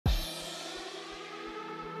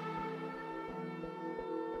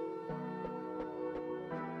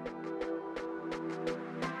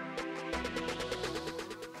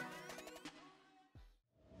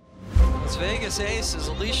Vegas Aces,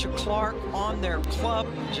 Alysha Clark on their club,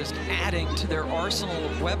 just adding to their arsenal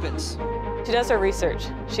of weapons. She does her research.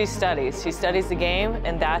 She studies the game,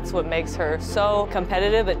 and that's what makes her so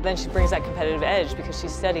competitive, but then she brings that competitive edge because she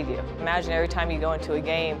studied you. Imagine every time you go into a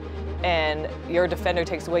game and your defender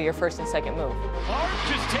takes away your first and second move. Clark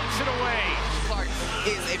just takes it away. Clark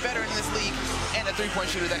is a veteran in this league and a three-point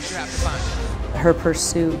shooter that you have to find. Her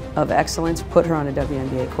pursuit of excellence put her on a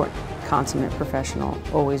WNBA court. Consummate professional,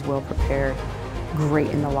 always well prepared, great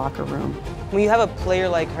in the locker room. When you have a player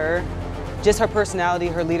like her, just her personality,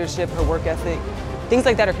 her leadership, her work ethic, things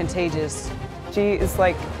like that are contagious. She is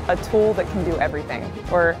like a tool that can do everything,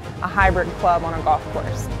 or a hybrid club on a golf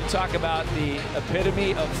course. Talk about the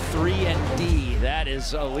epitome of 3-and-D. That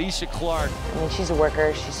is Alysha Clark. I mean, she's a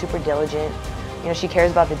worker, she's super diligent. You know, she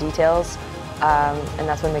cares about the details, and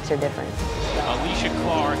that's what makes her different. Alysha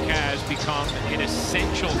Clark has become an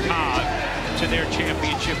essential cog to their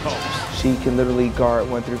championship hopes. She can literally guard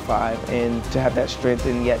 1 through 5, and to have that strength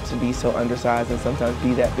and yet to be so undersized and sometimes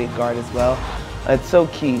be that big guard as well, it's so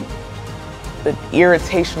key. The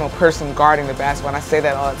irritational person guarding the basketball, and I say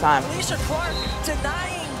that all the time. Alysha Clark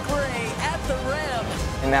denying Gray at the rim.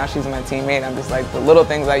 And now she's my teammate. I'm just like, the little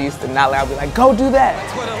things I used to not allow, I'll be like, go do that.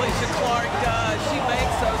 That's what Alysha Clark does. She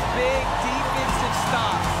makes those big defensive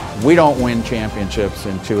stops. We don't win championships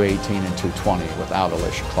in 218 and 220 without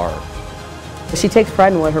Alysha Clark. She takes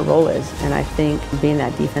pride in what her role is, and I think being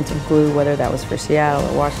that defensive glue, whether that was for Seattle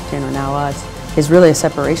or Washington or now us, is really a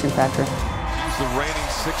separation factor. She's the reigning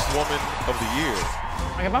 6th woman of the year.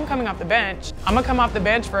 Like if I'm coming off the bench, I'm gonna come off the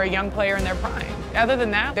bench for a young player in their prime. Other than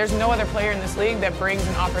that, there's no other player in this league that brings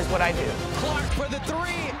and offers what I do. Clark for the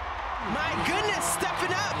three. My goodness,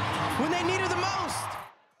 stepping up when they need her the most.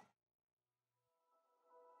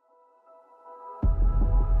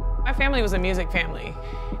 My family was a music family.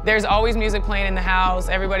 There's always music playing in the house.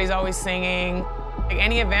 Everybody's always singing. Like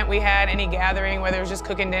any event we had, any gathering, whether it was just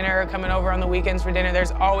cooking dinner or coming over on the weekends for dinner,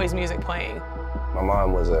 there's always music playing. My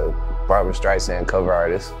mom was a Barbra Streisand cover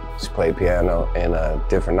artist. She played piano in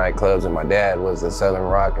different nightclubs, and my dad was a Southern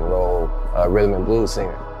rock and roll rhythm and blues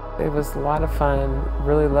singer. It was a lot of fun.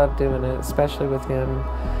 Really loved doing it, especially with him.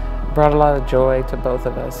 Brought a lot of joy to both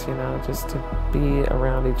of us, you know, just to be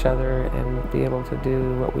around each other and be able to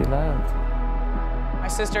do what we loved. My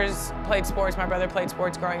sisters played sports, my brother played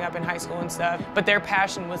sports growing up in high school and stuff, but their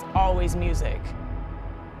passion was always music.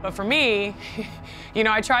 But for me, you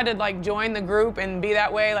know, I tried to like join the group and be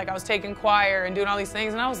that way, like I was taking choir and doing all these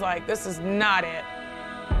things, and I was like, this is not it.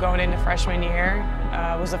 Going into freshman year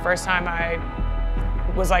was the first time I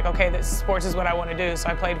was like, okay, this sports is what I want to do. So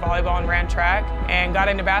I played volleyball and ran track and got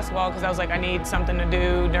into basketball because I was like, I need something to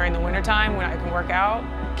do during the wintertime when I can work out,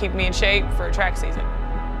 keep me in shape for track season.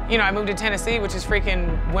 You know, I moved to Tennessee, which is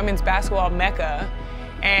freaking women's basketball mecca,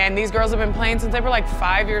 and these girls have been playing since they were like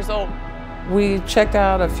 5 years old. We checked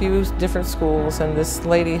out a few different schools, and this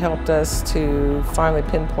lady helped us to finally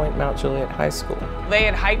pinpoint Mount Juliet High School. They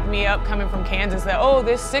had hyped me up coming from Kansas that, oh,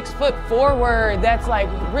 this 6-foot forward that's like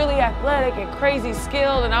really athletic and crazy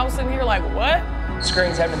skilled, and I was sitting here like, what?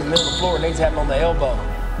 Screens have them in the middle of the floor and they have them on the elbow.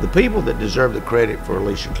 The people that deserve the credit for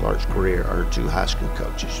Alysha Clark's career are her 2 high school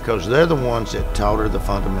coaches, because they're the ones that taught her the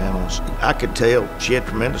fundamentals. I could tell she had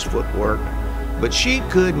tremendous footwork, but she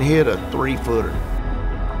couldn't hit a 3-footer.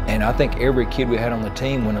 And I think every kid we had on the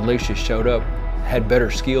team when Alysha showed up had better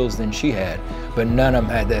skills than she had, but none of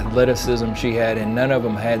them had the athleticism she had, and none of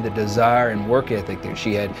them had the desire and work ethic that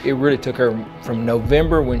she had. It really took her from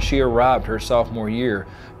November when she arrived her sophomore year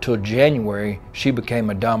till January, she became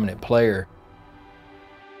a dominant player.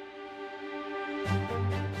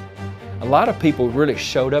 A lot of people really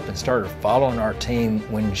showed up and started following our team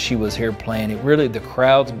when she was here playing. It really, the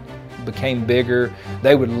crowds became bigger.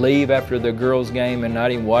 They would leave after the girls' game and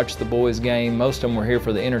not even watch the boys' game. Most of them were here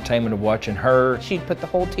for the entertainment of watching her. She'd put the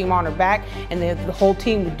whole team on her back, and then the whole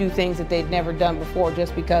team would do things that they'd never done before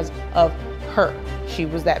just because of her. She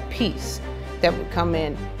was that piece that would come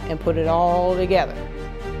in and put it all together.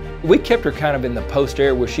 We kept her kind of in the post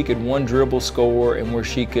area where she could one dribble score and where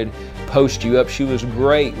she could post you up. She was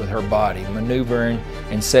great with her body, maneuvering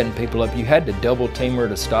and setting people up. You had to double team her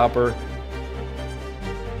to stop her.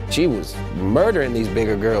 She was murdering these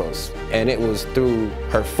bigger girls, and it was through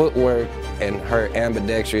her footwork and her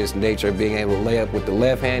ambidextrous nature, being able to lay up with the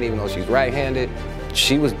left hand even though she's right-handed.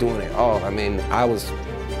 She was doing it all. I mean, I was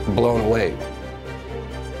blown away.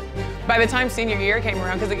 By the time senior year came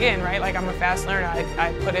around, because again, right, like I'm a fast learner,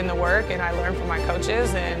 I put in the work and I learned from my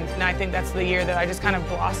coaches, and I think that's the year that I just kind of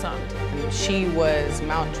blossomed. She was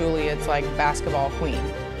Mount Juliet's like basketball queen.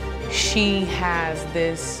 She has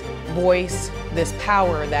this voice this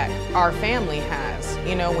power that our family has.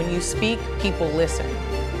 You know, when you speak, people listen.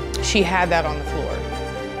 She had that on the floor.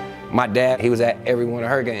 My dad, he was at every one of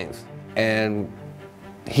her games, and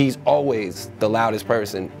he's always the loudest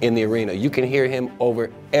person in the arena. You can hear him over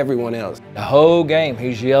everyone else. The whole game,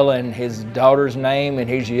 he's yelling his daughter's name and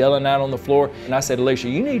he's yelling out on the floor. And I said, Alysha,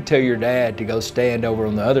 you need to tell your dad to go stand over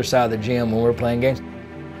on the other side of the gym when we're playing games.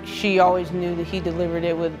 She always knew that he delivered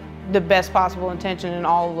it with the best possible intention and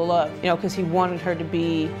all of the love, you know, because he wanted her to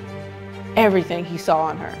be everything he saw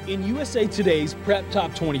in her. In USA Today's Prep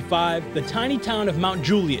Top 25, the tiny town of Mount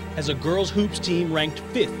Juliet has a girls hoops team ranked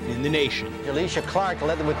 5th in the nation. Alysha Clark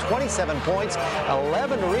led them with 27 points,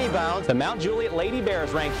 11 rebounds. The Mount Juliet Lady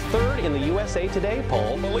Bears ranked 3rd in the USA Today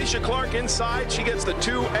poll. Alysha Clark inside, she gets the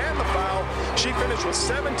 2 and the foul. She finished with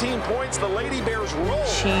 17 points. The Lady Bears roll.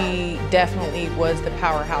 She definitely was the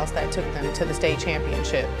powerhouse that took them to the state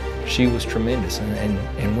championship. She was tremendous,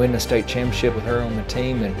 and winning a state championship with her on the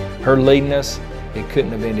team and her leading us, it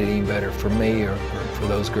couldn't have ended any better for me or for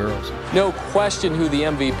those girls. No question who the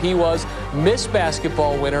MVP was. Miss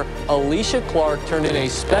Basketball winner Alysha Clark turned in a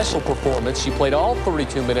special performance. She played all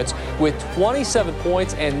 32 minutes with 27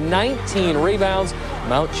 points and 19 rebounds.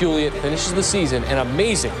 Mount Juliet finishes the season an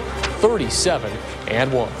amazing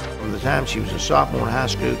 37-1. From the time she was a sophomore in high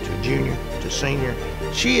school to a junior to senior,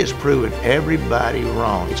 she has proven everybody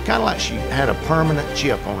wrong. It's kind of like she had a permanent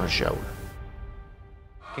chip on her shoulder.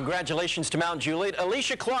 Congratulations to Mount Juliet.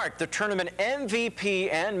 Alysha Clark, the tournament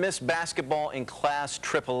MVP and Miss Basketball in Class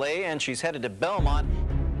AAA, and she's headed to Belmont.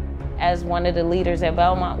 As one of the leaders at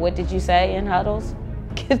Belmont, what did you say in huddles?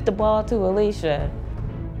 Get the ball to Alysha.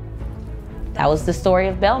 That was the story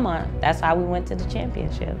of Belmont. That's how we went to the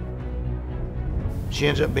championship. She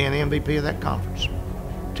ends up being the MVP of that conference.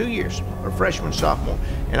 2 years, her freshman, sophomore.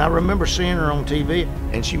 And I remember seeing her on TV,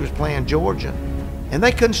 and she was playing Georgia, and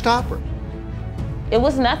they couldn't stop her. It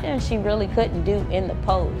was nothing she really couldn't do in the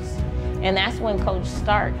post. And that's when Coach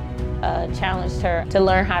Stark challenged her to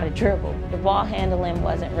learn how to dribble. The ball handling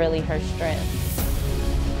wasn't really her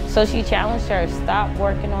strength. So she challenged her to stop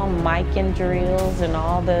working on micing drills and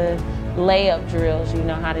all the layup drills you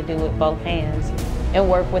know how to do with both hands and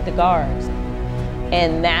work with the guards.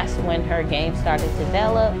 And that's when her game started to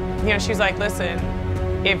develop. You know, she's like, listen,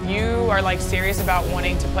 if you are like serious about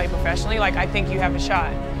wanting to play professionally, like I think you have a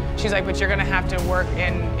shot. She's like, but you're gonna have to work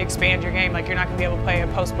and expand your game. Like you're not gonna be able to play a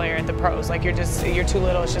post player at the pros. Like you're too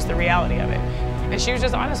little, it's just the reality of it. And she was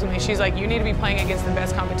just honest with me. She's like, you need to be playing against the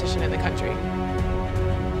best competition in the country.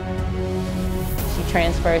 She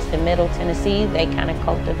transfers to Middle Tennessee. They kind of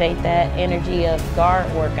cultivate that energy of guard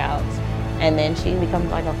workouts. And then she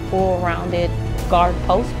becomes like a full-rounded guard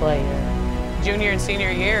post player. Junior and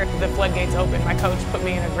senior year, the floodgates opened. My coach put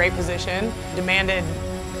me in a great position, demanded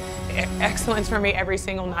excellence from me every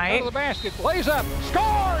single night. Go to the basket, plays up,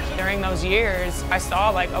 scores! During those years, I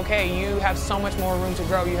saw like, okay, you have so much more room to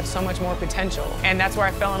grow, you have so much more potential. And that's where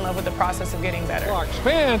I fell in love with the process of getting better. Clark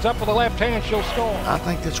spins up with the left hand, she'll score. I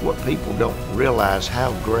think that's what people don't realize,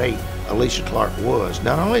 how great Alysha Clark was.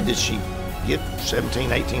 Not only did she get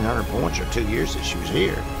 1,800 points or 2 years that she was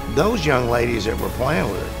here, those young ladies that were playing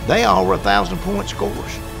with her, they all were 1,000-point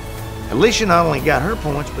scorers. Alysha not only got her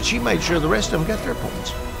points, but she made sure the rest of them got their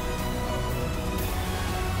points.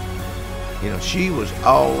 You know, she was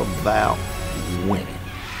all about winning.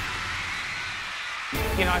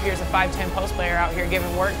 You know, here's a 5'10" post player out here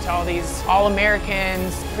giving work to all these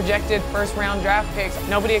All-Americans, projected first-round draft picks.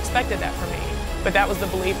 Nobody expected that from me, but that was the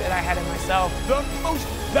belief that I had in myself. The most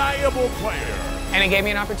valuable player. And it gave me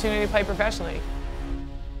an opportunity to play professionally.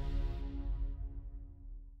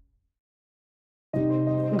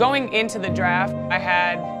 Going into the draft, I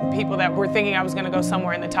had people that were thinking I was going to go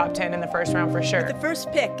somewhere in the top 10 in the first round for sure. The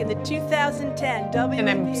first pick in the 2010 WNBA. And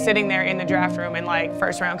then sitting there in the draft room and like,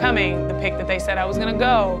 first round coming, the pick that they said I was going to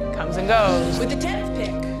go comes and goes. With the 10th pick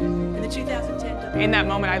in the 2010 WNBA. In that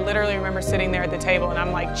moment, I literally remember sitting there at the table and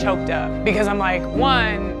I'm like choked up because I'm like,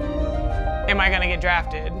 one, am I going to get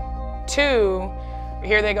drafted? Two,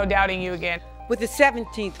 here they go doubting you again. With the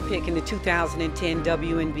 17th pick in the 2010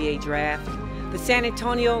 WNBA Draft, the San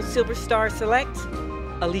Antonio Silver Stars select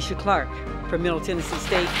Alysha Clark from Middle Tennessee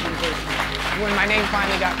State University. When my name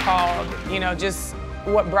finally got called, you know, just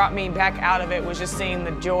what brought me back out of it was just seeing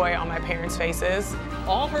the joy on my parents' faces.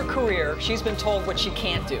 All her career, she's been told what she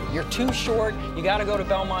can't do. You're too short, you gotta go to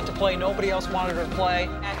Belmont to play, nobody else wanted her to play.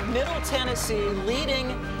 At Middle Tennessee, leading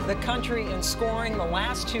the country in scoring the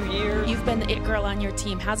last 2 years. You've been the it girl on your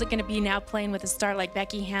team. How's it gonna be now playing with a star like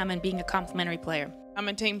Becky Hammond, being a complimentary player? I'm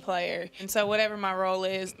a team player, and so whatever my role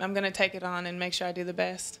is, I'm gonna take it on and make sure I do the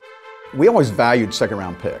best. We always valued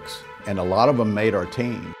second-round picks, and a lot of them made our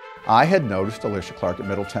team. I had noticed Alysha Clark at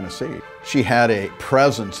Middle Tennessee. She had a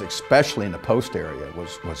presence, especially in the post area,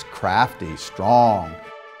 was crafty, strong.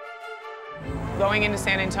 Going into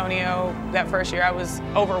San Antonio that first year, I was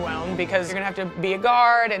overwhelmed because you're gonna have to be a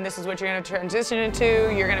guard, and this is what you're gonna transition into.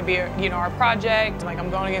 You're gonna be, our project. Like, I'm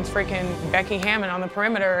going against freaking Becky Hammond on the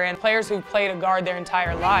perimeter, and players who played a guard their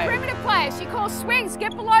entire life. Perimeter play, she calls swings,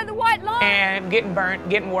 get below the white line. And getting burnt,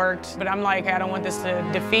 getting worked. But I'm like, I don't want this to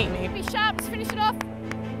defeat me. Be sharp, let's finish it off.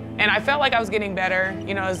 And I felt like I was getting better,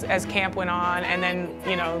 as camp went on, and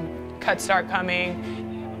then, cuts start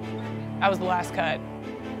coming. I was the last cut.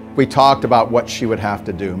 We talked about what she would have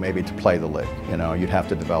to do maybe to play the league. You'd have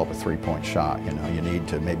to develop a three-point shot. You need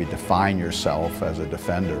to maybe define yourself as a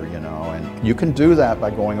defender, and you can do that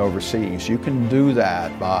by going overseas. You can do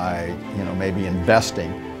that by, maybe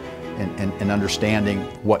investing and understanding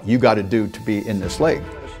what you got to do to be in this league.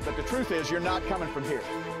 But the truth is, you're not coming from here.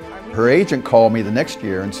 Her agent called me the next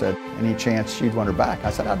year and said, any chance she'd want her back? I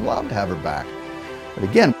said, I'd love to have her back. But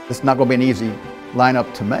again, it's not going to be an easy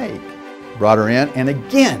lineup to make. Brought her in, and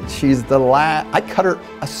again, she's the last. I cut her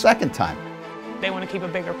a second time. They want to keep a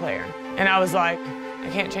bigger player. And I was like, I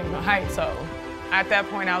can't change my height, so at that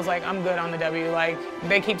point I was like, I'm good on the W. Like,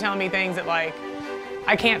 they keep telling me things that like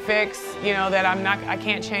I can't fix, that I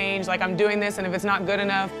can't change. Like, I'm doing this, and if it's not good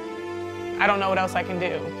enough, I don't know what else I can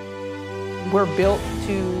do. We're built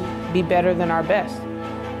to be better than our best.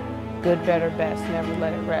 Good, better, best, never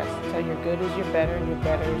let it rest. So your good is your better, and your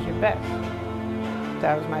better is your best.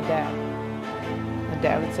 That was my dad. My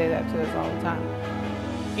dad would say that to us all the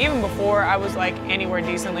time. Even before I was like anywhere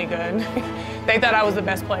decently good, they thought I was the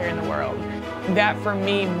best player in the world. That for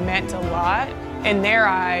me meant a lot. In their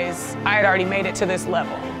eyes, I had already made it to this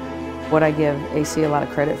level. What I give AC a lot of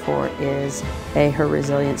credit for is her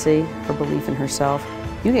resiliency, her belief in herself.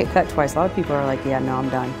 You get cut twice. A lot of people are like, yeah, no, I'm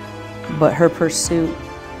done. But her pursuit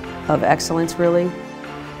of excellence really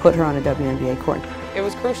put her on a WNBA court. It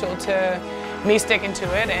was crucial to me sticking to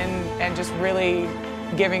it and just really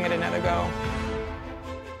giving it another go.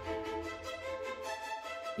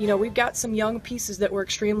 We've got some young pieces that we're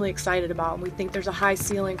extremely excited about, and we think there's a high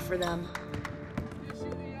ceiling for them.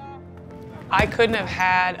 I couldn't have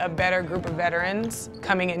had a better group of veterans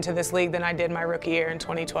coming into this league than I did my rookie year in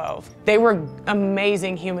 2012. They were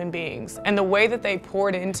amazing human beings, and the way that they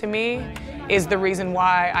poured into me is the reason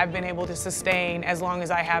why I've been able to sustain as long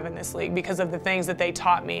as I have in this league, because of the things that they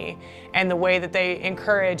taught me and the way that they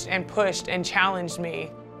encouraged and pushed and challenged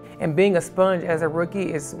me. And being a sponge as a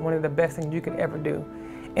rookie is one of the best things you could ever do.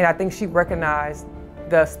 And I think she recognized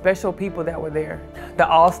the special people that were there, the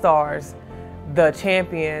all-stars, the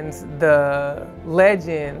champions, the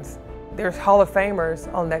legends. There's Hall of Famers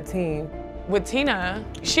on that team. With Tina,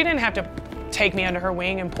 she didn't have to take me under her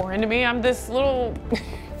wing and pour into me. I'm this little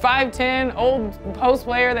 5'10" old post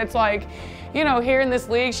player that's like, here in this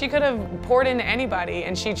league. She could have poured into anybody,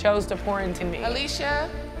 and she chose to pour into me. Alysha,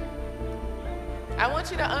 I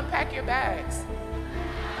want you to unpack your bags.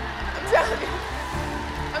 I'm telling you,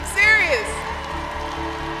 I'm serious.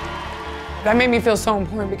 That made me feel so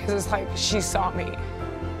important because it's like she saw me.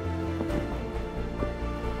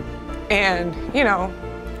 And,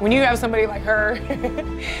 when you have somebody like her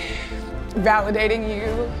validating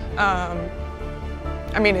you,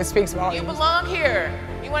 it speaks volumes. You belong here.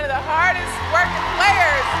 You're one of the hardest working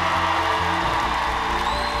players.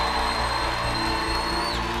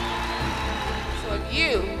 So if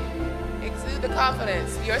you exude the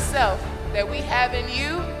confidence yourself that we have in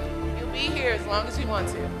you, you'll be here as long as you want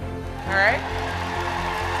to. All right?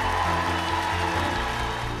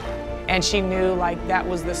 And she knew that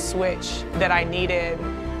was the switch that I needed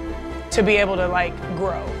to be able to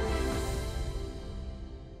grow.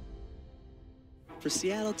 For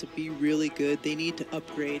Seattle to be really good, they need to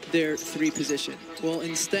upgrade their three position. Well,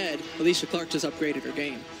 instead, Alysha Clark just upgraded her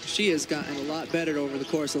game. She has gotten a lot better over the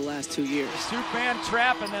course of the last 2 years. Two-man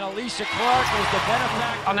trap, and then Alysha Clark was the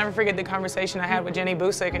benefactor. I'll never forget the conversation I had with Jenny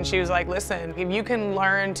Busick, and she was like, listen, if you can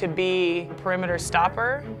learn to be a perimeter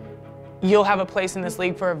stopper, you'll have a place in this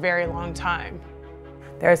league for a very long time.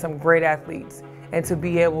 There are some great athletes, and to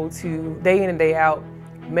be able to, day in and day out,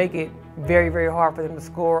 make it very, very hard for them to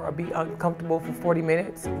score or be uncomfortable for 40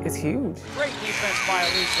 minutes is huge. Great defense by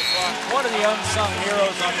Alysha Clark, one of the unsung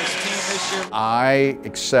heroes on this team this year. I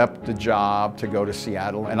accept the job to go to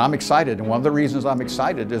Seattle, and I'm excited. And one of the reasons I'm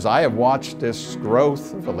excited is I have watched this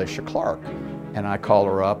growth of Alysha Clark. And I called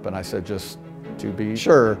her up and I said, just to be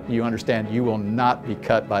sure you understand, you will not be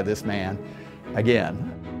cut by this man again.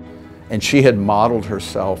 And she had modeled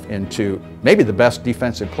herself into maybe the best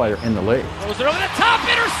defensive player in the league. Throws it over the top,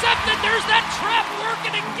 intercepted, there's that trap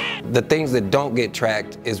working again. The things that don't get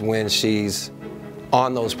tracked is when she's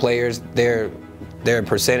on those players, their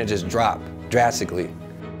percentages drop drastically.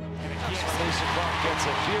 Alysha Clark gets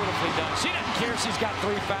it beautifully done. She doesn't care. She's got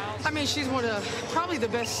 3 fouls. I mean, she's probably the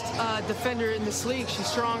best defender in this league. She's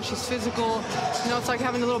strong, she's physical. You know, it's like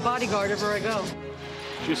having a little bodyguard everywhere I go.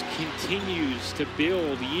 Just continues to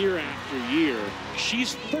build year after year.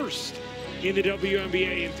 She's first in the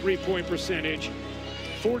WNBA in three-point percentage.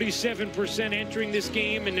 47% entering this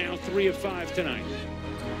game, and now 3 of 5 tonight.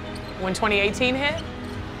 When 2018 hit,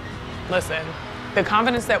 listen, the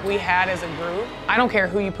confidence that we had as a group, I don't care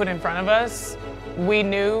who you put in front of us, we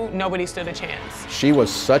knew nobody stood a chance. She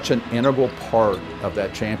was such an integral part of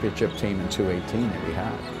that championship team in 2018 that we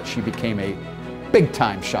had. She became a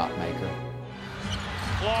big-time shot maker.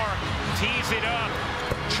 Clark tees it up.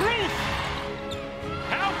 Truth!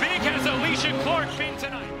 How big has Alysha Clark been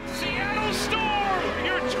tonight? Seattle Storm,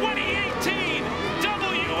 your 2018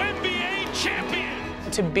 WNBA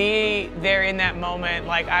Champion! To be there in that moment,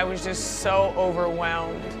 like, I was just so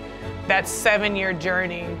overwhelmed. That 7-year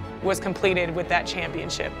journey was completed with that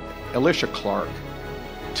championship. Alysha Clark,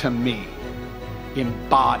 to me,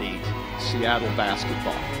 embodied Seattle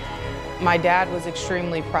basketball. My dad was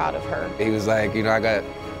extremely proud of her. He was like, you know, I got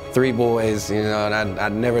 3 boys, you know, and I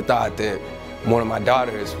never thought that one of my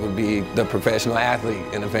daughters would be the professional athlete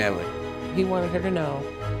in the family. He wanted her to know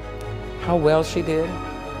how well she did,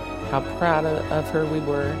 how proud of her we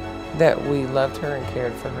were, that we loved her and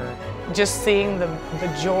cared for her. Just seeing the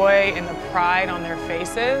joy and the pride on their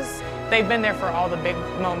faces, they've been there for all the big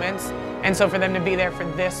moments, and so for them to be there for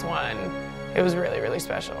this one, it was really, really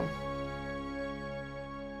special.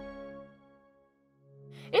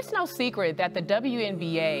 It's no secret that the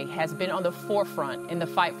WNBA has been on the forefront in the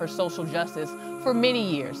fight for social justice for many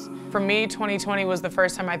years. For me, 2020 was the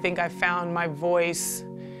first time I think I found my voice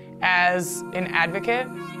as an advocate.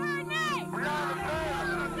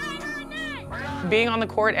 Being on the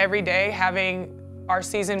court every day, having our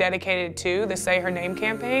season dedicated to the Say Her Name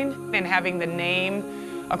campaign and having the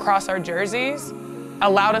name across our jerseys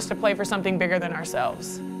allowed us to play for something bigger than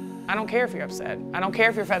ourselves. I don't care if you're upset. I don't care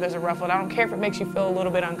if your feathers are ruffled. I don't care if it makes you feel a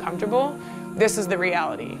little bit uncomfortable. This is the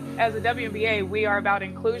reality. As a WNBA, we are about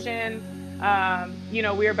inclusion. You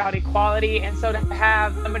know, we're about equality, and so to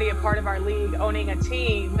have somebody a part of our league owning a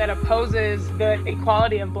team that opposes the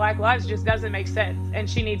equality of Black lives just doesn't make sense, and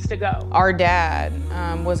she needs to go. Our dad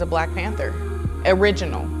was a Black Panther,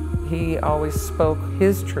 original. He always spoke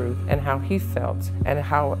his truth and how he felt and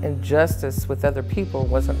how injustice with other people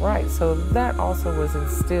wasn't right. So that also was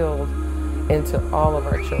instilled into all of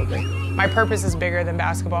our children. My purpose is bigger than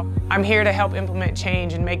basketball. I'm here to help implement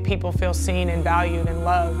change and make people feel seen and valued and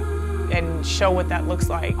loved and show what that looks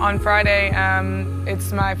like. On Friday,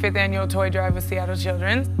 it's my 5th annual toy drive with Seattle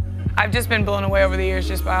Children. I've just been blown away over the years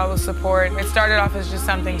just by all the support. It started off as just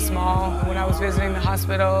something small when I was visiting the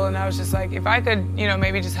hospital, and I was just like, if I could, you know,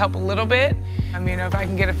 maybe just help a little bit. I mean, if I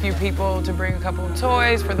can get a few people to bring a couple of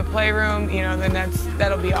toys for the playroom, you know, then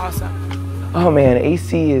that'll be awesome. Oh man,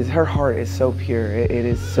 AC her heart is so pure. It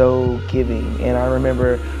is so giving. And I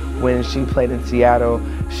remember when she played in Seattle,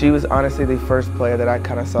 she was honestly the first player that I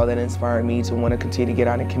kind of saw that inspired me to want to continue to get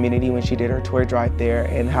out in the community when she did her toy drive there,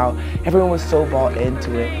 and how everyone was so bought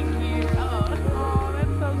into it.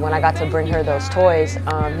 When I got to bring her those toys,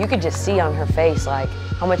 you could just see on her face like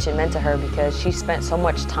how much it meant to her, because she spent so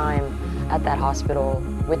much time at that hospital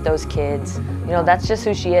with those kids. You know, that's just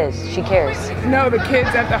who she is. She cares. No, the kids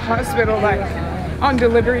at the hospital, like on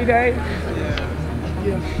delivery day,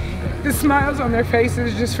 the smiles on their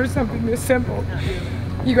faces just for something this simple.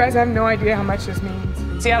 You guys have no idea how much this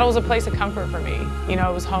means. Seattle was a place of comfort for me. You know,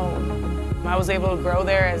 it was home. I was able to grow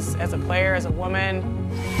there as a player, as a woman.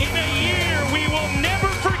 In a year we will never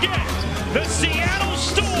forget, the Seattle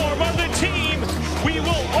Storm are the team we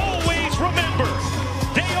will always remember.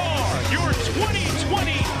 They are your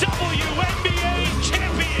 2020 WNBA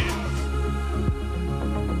Champion.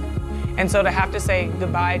 And so to have to say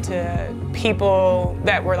goodbye to people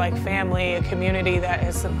that were like family, a community that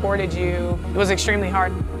has supported you, it was extremely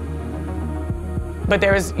hard. But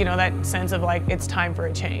there was, you know, that sense of like, it's time for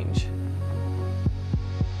a change.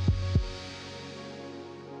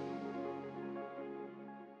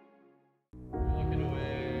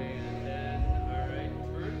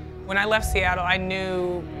 When I left Seattle, I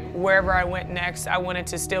knew wherever I went next, I wanted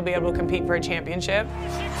to still be able to compete for a championship.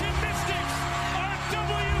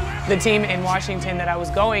 The team in Washington that I was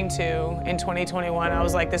going to in 2021, I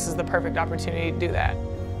was like, this is the perfect opportunity to do that.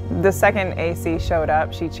 The second AC showed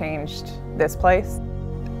up, she changed this place.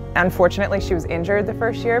 Unfortunately, she was injured the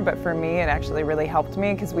first year, but for me, it actually really helped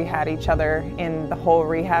me because we had each other in the whole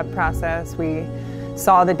rehab process. We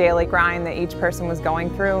saw the daily grind that each person was going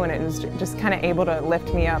through, and it was just kind of able to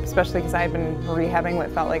lift me up, especially because I had been rehabbing what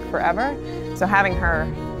felt like forever. So having her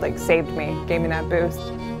like saved me, gave me that boost.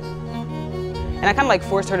 And I kind of like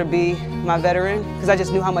forced her to be my veteran because I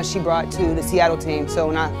just knew how much she brought to the Seattle team. So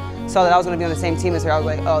when I saw that I was going to be on the same team as her, I was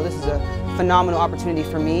like, oh, this is a phenomenal opportunity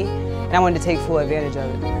for me, and I wanted to take full advantage of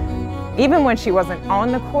it. Even when she wasn't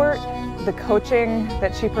on the court, the coaching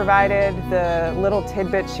that she provided, the little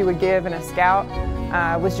tidbits she would give in a scout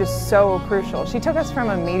was just so crucial. She took us from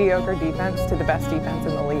a mediocre defense to the best defense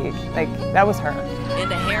in the league. Like, that was her.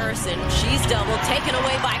 Into Harrison, she's double, taken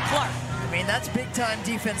away by Clark. I mean, that's big-time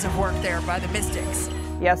defensive work there by the Mystics.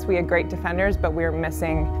 Yes, we had great defenders, but we were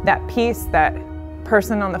missing that piece, that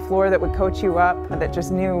person on the floor that would coach you up, that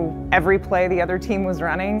just knew every play the other team was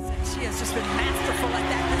running. She has just been masterful at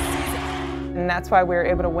that this season. And that's why we were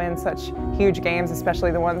able to win such huge games,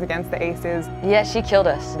 especially the ones against the Aces. Yeah, she killed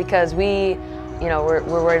us because we're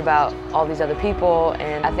worried about all these other people,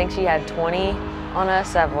 and I think she had 20 on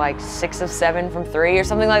us, of like 6 of 7 from 3 or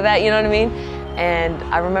something like that, you know what I mean? And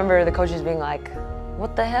I remember the coaches being like,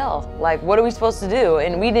 what the hell? Like, what are we supposed to do?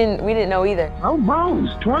 And we didn't know either. Oh,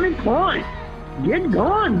 Bones, 20 points. Get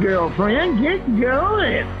going, girlfriend, get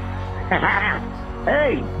going.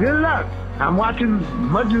 Hey, good luck. I'm watching as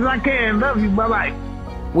much as I can. Love you, bye-bye.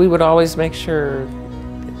 We would always make sure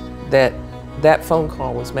that that phone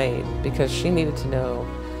call was made because she needed to know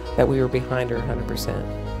that we were behind her 100%.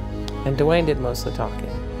 And Duane did most of the talking.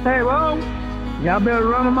 Hey, well, y'all better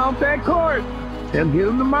run them off that court. They'll get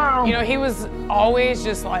them tomorrow. You know, he was always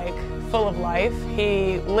just like full of life.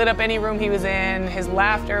 He lit up any room he was in. His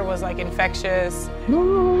laughter was like infectious.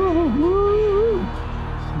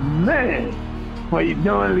 Man, what you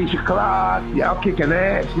doing, Alysha Clark? Y'all kicking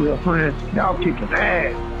ass, little friend. Y'all kicking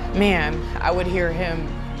ass. Man, I would hear him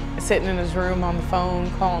sitting in his room on the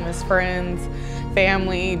phone, calling his friends,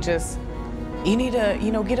 family, just, you need to,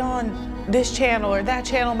 get on this channel or that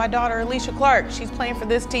channel. My daughter, Alysha Clark, she's playing for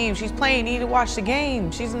this team. She's playing, you need to watch the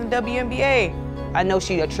game. She's in the WNBA. I know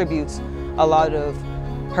she attributes a lot of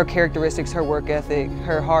her characteristics, her work ethic,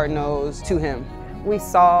 her hard nose to him. We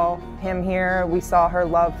saw him here, we saw her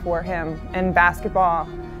love for him, and basketball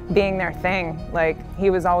being their thing. Like,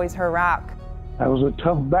 he was always her rock. That was a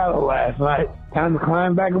tough battle last night. Time to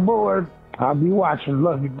climb back aboard. I'll be watching.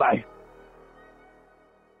 Love you, bye.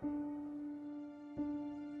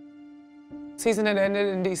 Season had ended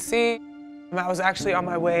in DC. I was actually on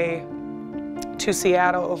my way to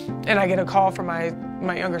Seattle, and I get a call from my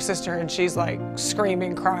younger sister, and she's like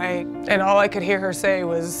screaming, crying, and all I could hear her say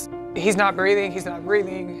was, he's not breathing, he's not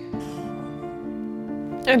breathing.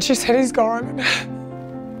 And she said, he's gone.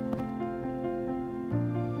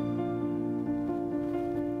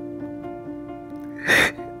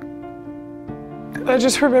 I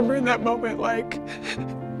just remember in that moment, like,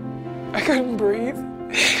 I couldn't breathe.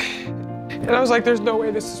 And I was like, there's no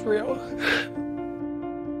way this is real.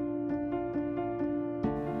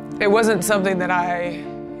 It wasn't something that I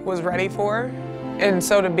was ready for. And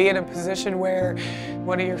so to be in a position where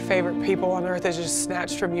one of your favorite people on earth is just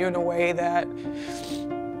snatched from you in a way that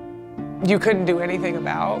you couldn't do anything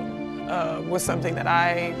about was something that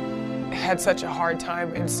I had such a hard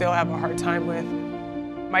time and still have a hard time with.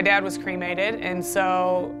 My dad was cremated, and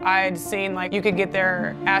so I'd seen like you could get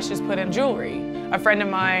their ashes put in jewelry. A friend of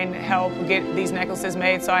mine helped get these necklaces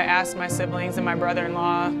made, so I asked my siblings and my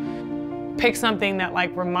brother-in-law, pick something that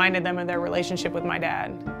like reminded them of their relationship with my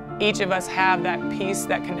dad. Each of us have that piece,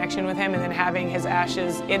 that connection with him, and then having his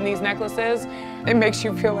ashes in these necklaces, it makes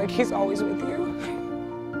you feel like he's always with you.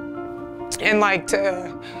 And like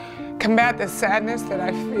to combat the sadness that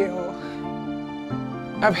I feel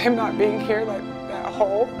of him not being here, like that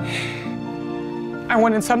hole, I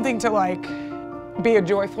wanted something to like be a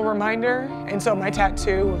joyful reminder. And so my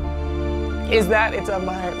tattoo is that. It's of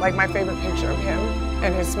my favorite picture of him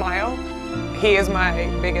and his smile. He is my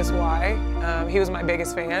biggest why. He was my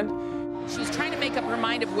biggest fan. She was trying to make up her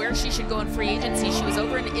mind of where she should go in free agency. She was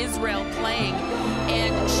over in Israel playing,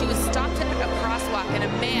 and she was stopped at a crosswalk, and a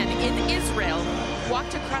man in Israel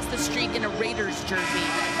walked across the street in a Raiders jersey.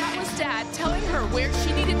 That was Dad telling her where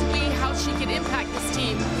she needed to be, how she could impact this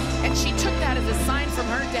team, and she took that as a sign from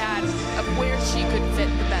her dad of where she could fit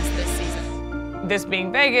the best this season. This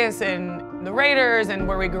being Vegas and the Raiders and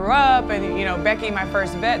where we grew up, and Becky, my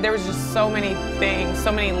first vet, there was just so many things,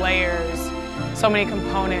 so many layers, so many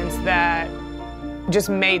components that just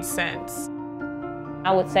made sense.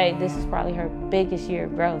 I would say this is probably her biggest year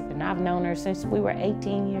of growth, and I've known her since we were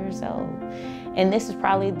 18 years old. And this is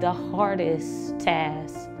probably the hardest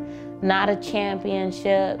task. Not a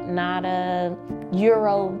championship, not a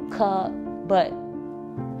Euro Cup, but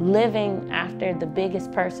living after the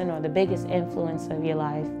biggest person or the biggest influence of your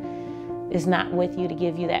life is not with you to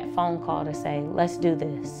give you that phone call to say, let's do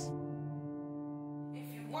this.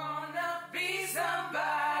 If you wanna be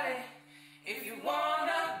somebody, if you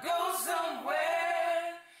wanna go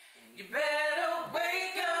somewhere, you better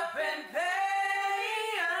wake up and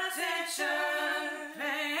pay attention.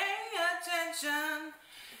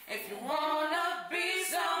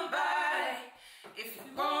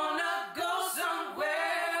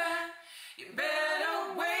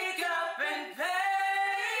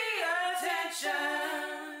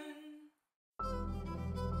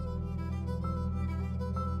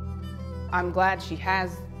 I'm glad she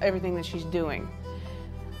has everything that she's doing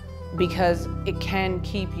because it can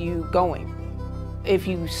keep you going. If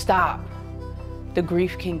you stop, the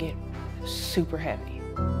grief can get super heavy.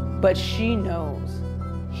 But she knows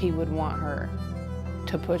he would want her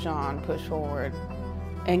to push on, push forward,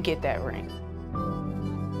 and get that ring.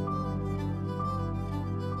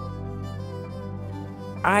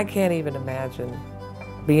 I can't even imagine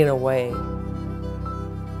being away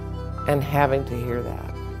and having to hear that.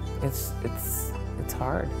 It's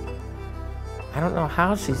hard. I don't know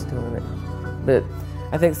how she's doing it, but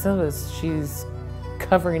I think some of this she's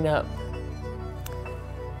covering up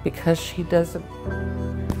because she doesn't.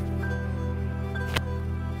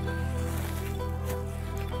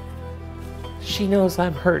 She knows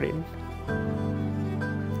I'm hurting.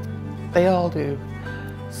 They all do.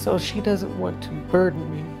 So she doesn't want to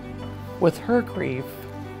burden me with her grief.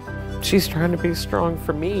 She's trying to be strong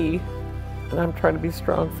for me, and I'm trying to be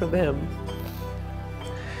strong for them.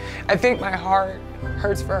 I think my heart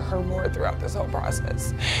hurts for her more throughout this whole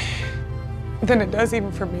process than it does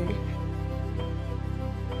even for me.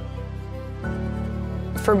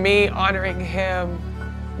 For me, honoring him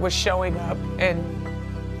was showing up and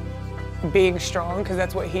being strong, because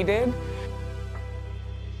that's what he did.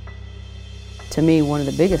 To me, one of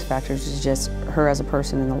the biggest factors is just her as a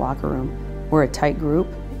person in the locker room. We're a tight group,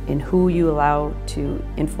 and who you allow to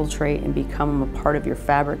infiltrate and become a part of your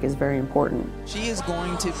fabric is very important. She is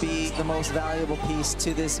going to be the most valuable piece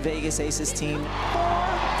to this Vegas Aces team. 4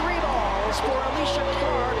 3 balls for Alysha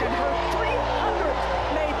Clark, and her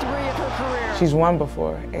 300th made 3 of her career. She's won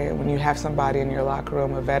before, and when you have somebody in your locker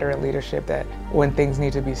room, a veteran leadership, that when things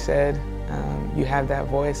need to be said, you have that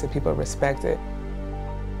voice and people respect it.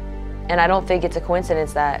 And I don't think it's a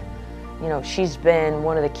coincidence that, you know, she's been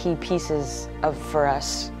one of the key pieces for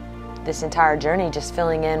us this entire journey, just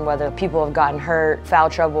filling in whether people have gotten hurt, foul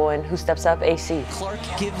trouble, and who steps up, AC. Clark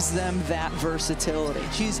gives them that versatility.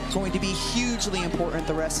 She's going to be hugely important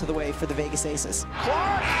the rest of the way for the Vegas Aces.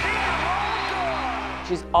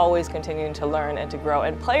 She's always continuing to learn and to grow.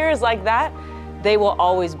 And players like that, they will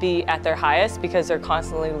always be at their highest because they're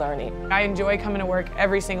constantly learning. I enjoy coming to work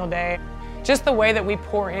every single day. Just the way that we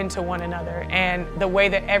pour into one another and the way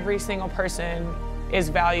that every single person is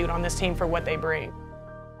valued on this team for what they bring.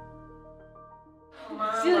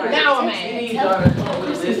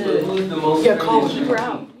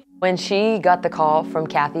 When she got the call from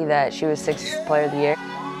Kathy that she was Sixth Player of the Year,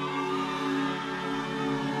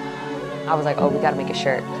 I was like, oh, we gotta make a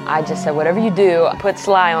shirt. I just said, whatever you do, put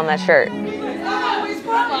Sly on that shirt.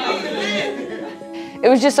 It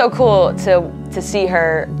was just so cool to see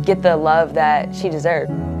her get the love that she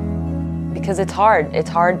deserved. Because it's hard. It's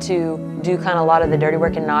hard to do kind of a lot of the dirty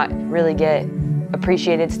work and not really get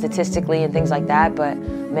appreciated statistically and things like that. But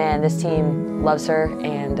man, this team loves her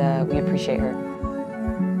and we appreciate her.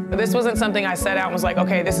 This wasn't something I set out and was like,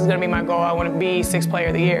 okay, this is gonna be my goal. I wanna be Sixth Player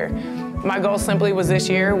of the Year. My goal simply was this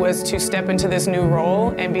year was to step into this new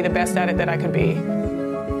role and be the best at it that I could be.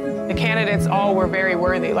 The candidates all were very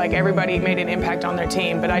worthy, like everybody made an impact on their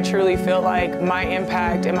team, but I truly feel like my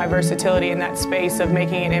impact and my versatility in that space of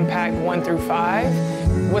making an impact 1 through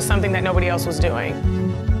 5 was something that nobody else was doing.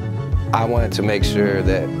 I wanted to make sure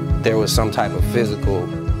that there was some type of physical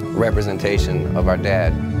representation of our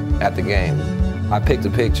dad at the game. I picked a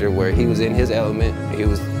picture where he was in his element, he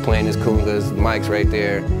was playing his congas, the mic's right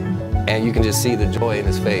there, and you can just see the joy in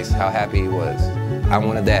his face, how happy he was. I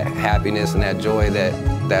wanted that happiness and that joy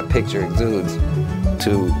that picture exudes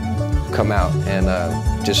to come out and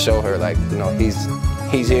just show her, like, you know,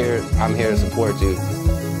 he's here, I'm here to support you.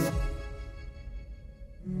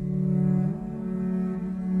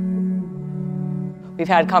 We've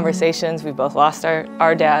had conversations, we've both lost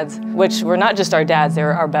our dads, which were not just our dads, they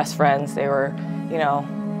were our best friends. They were, you know,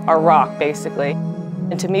 our rock, basically.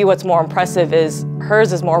 And to me, what's more impressive is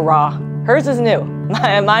hers is more raw. Hers is new.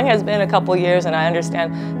 Mine has been a couple years, and I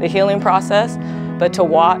understand the healing process, but to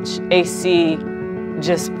watch AC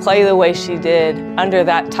just play the way she did under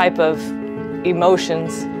that type of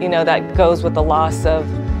emotions, you know, that goes with the loss of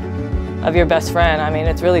of your best friend. I mean,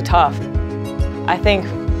 it's really tough. I think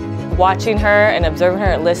watching her and observing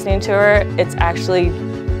her and listening to her, it's actually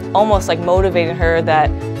almost like motivating her that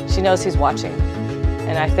she knows he's watching.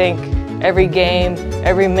 And I think every game,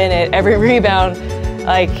 every minute, every rebound,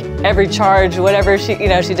 like every charge, whatever she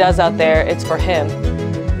does out there, it's for him.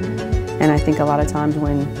 And I think a lot of times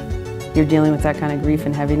when you're dealing with that kind of grief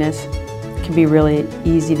and heaviness, it can be really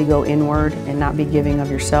easy to go inward and not be giving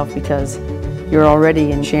of yourself because you're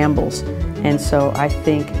already in shambles. And so I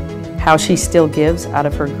think how she still gives out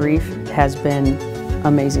of her grief has been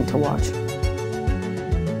amazing to watch.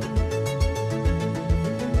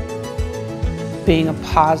 Being a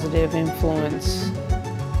positive influence,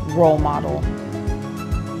 role model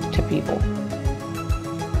to people,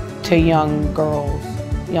 to young girls,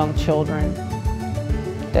 young children,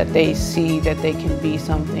 that they see that they can be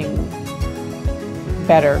something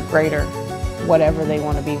better, greater, whatever they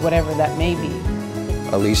want to be, whatever that may be.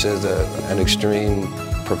 Alysha is an extreme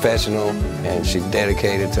professional, and she's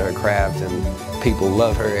dedicated to her craft, and people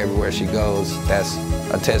love her everywhere she goes. That's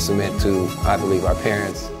a testament to, I believe, our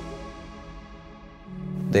parents.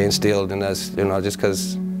 They instilled in us, just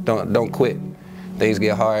because don't quit. Things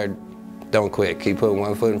get hard, don't quit. Keep putting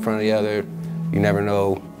one foot in front of the other. You never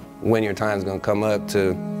know when your time's gonna come up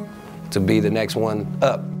to be the next one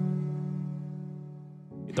up.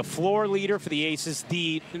 The floor leader for the Aces,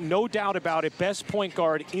 the, no doubt about it, best point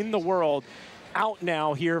guard in the world, out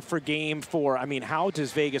now here for Game 4. I mean, how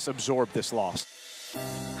does Vegas absorb this loss?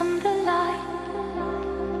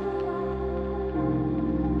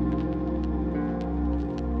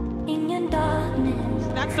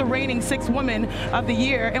 That's the reigning sixth woman of the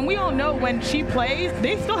year, and we all know when she plays,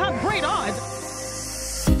 they still have great odds.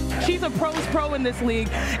 She's a pro's pro in this league,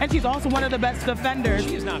 and she's also one of the best defenders.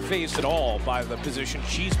 She is not fazed at all by the position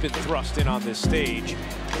she's been thrust in on this stage.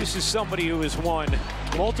 This is somebody who has won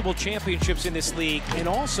multiple championships in this league and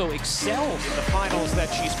also excelled in the finals that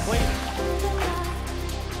she's played in.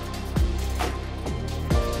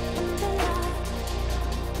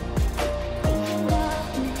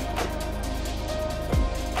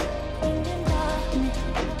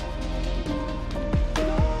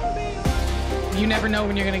 You never know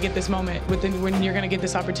when you're going to get this moment, when you're going to get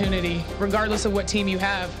this opportunity, regardless of what team you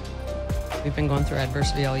have. We've been going through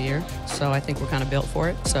adversity all year, so I think we're kind of built for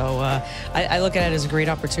it. So I look at it as a great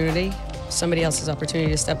opportunity, somebody else's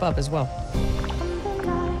opportunity to step up as well.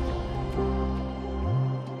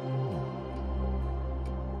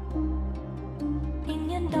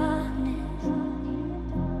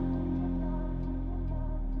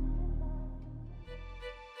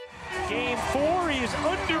 Game 4 is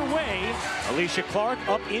underway. Alysha Clark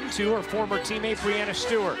up into her former teammate Brianna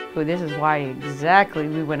Stewart. So this is why exactly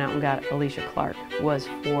we went out and got Alysha Clark, was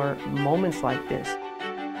for moments like this.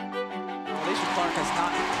 Alysha Clark has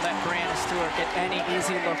not let Brianna Stewart get any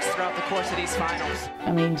easy looks throughout the course of these finals.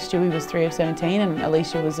 I mean, Stewie was 3 of 17, and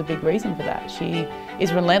Alysha was a big reason for that. She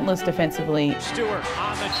is relentless defensively. Stewart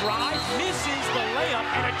on the drive, misses the layup,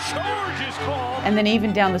 and a charge is called. And then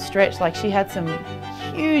even down the stretch, like she had some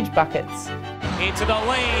huge buckets. Into the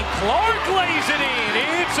lane, Clark lays it in.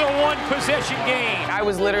 It's a one-possession game. I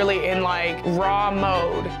was literally in like raw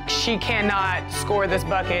mode. She cannot score this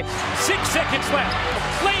bucket. 6 seconds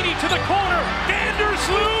left. Lady to the corner.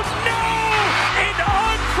 Vandersloot, no! An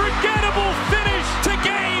unforgettable finish to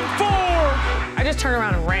Game 4. I just turned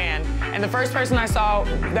around and ran, and the first person I saw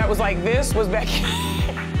that was like this was Becky.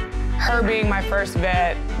 Her being my first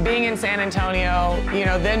vet, being in San Antonio,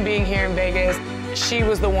 then being here in Vegas, she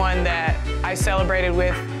was the one that I celebrated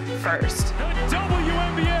with first. The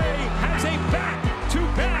WNBA has a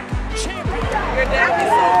back-to-back champion. Your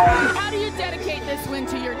dad. How do you dedicate this win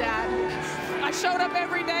to your dad? I showed up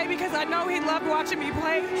every day because I know he loved watching me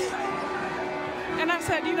play. And I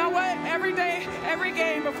said, you know what? Every day, every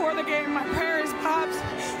game, before the game, my prayer is, Pops,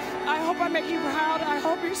 I hope I make you proud. I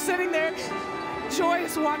hope you're sitting there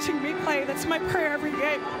joyous watching me play. That's my prayer every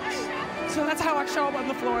game. So that's how I show up on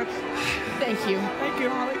the floor. Thank you. Thank you,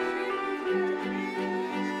 Holly.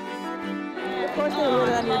 Of course they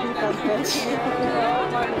were on your defense bench. Oh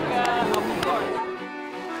my God.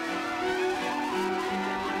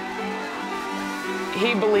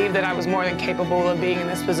 He believed that I was more than capable of being in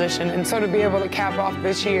this position. And so to be able to cap off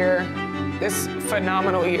this year, this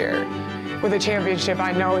phenomenal year, with a championship,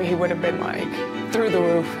 I know he would have been like through the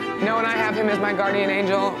roof. Knowing I have him as my guardian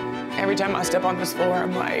angel, every time I step on this floor,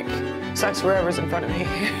 I'm like, sucks whoever's in front of me.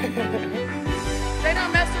 They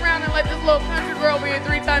don't mess around and let this little country girl be a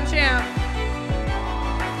 3-time champ.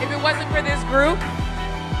 If it wasn't for this group,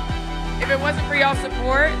 if it wasn't for y'all's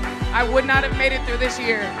support, I would not have made it through this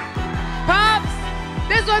year. Pops,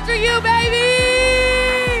 this one's for you, baby!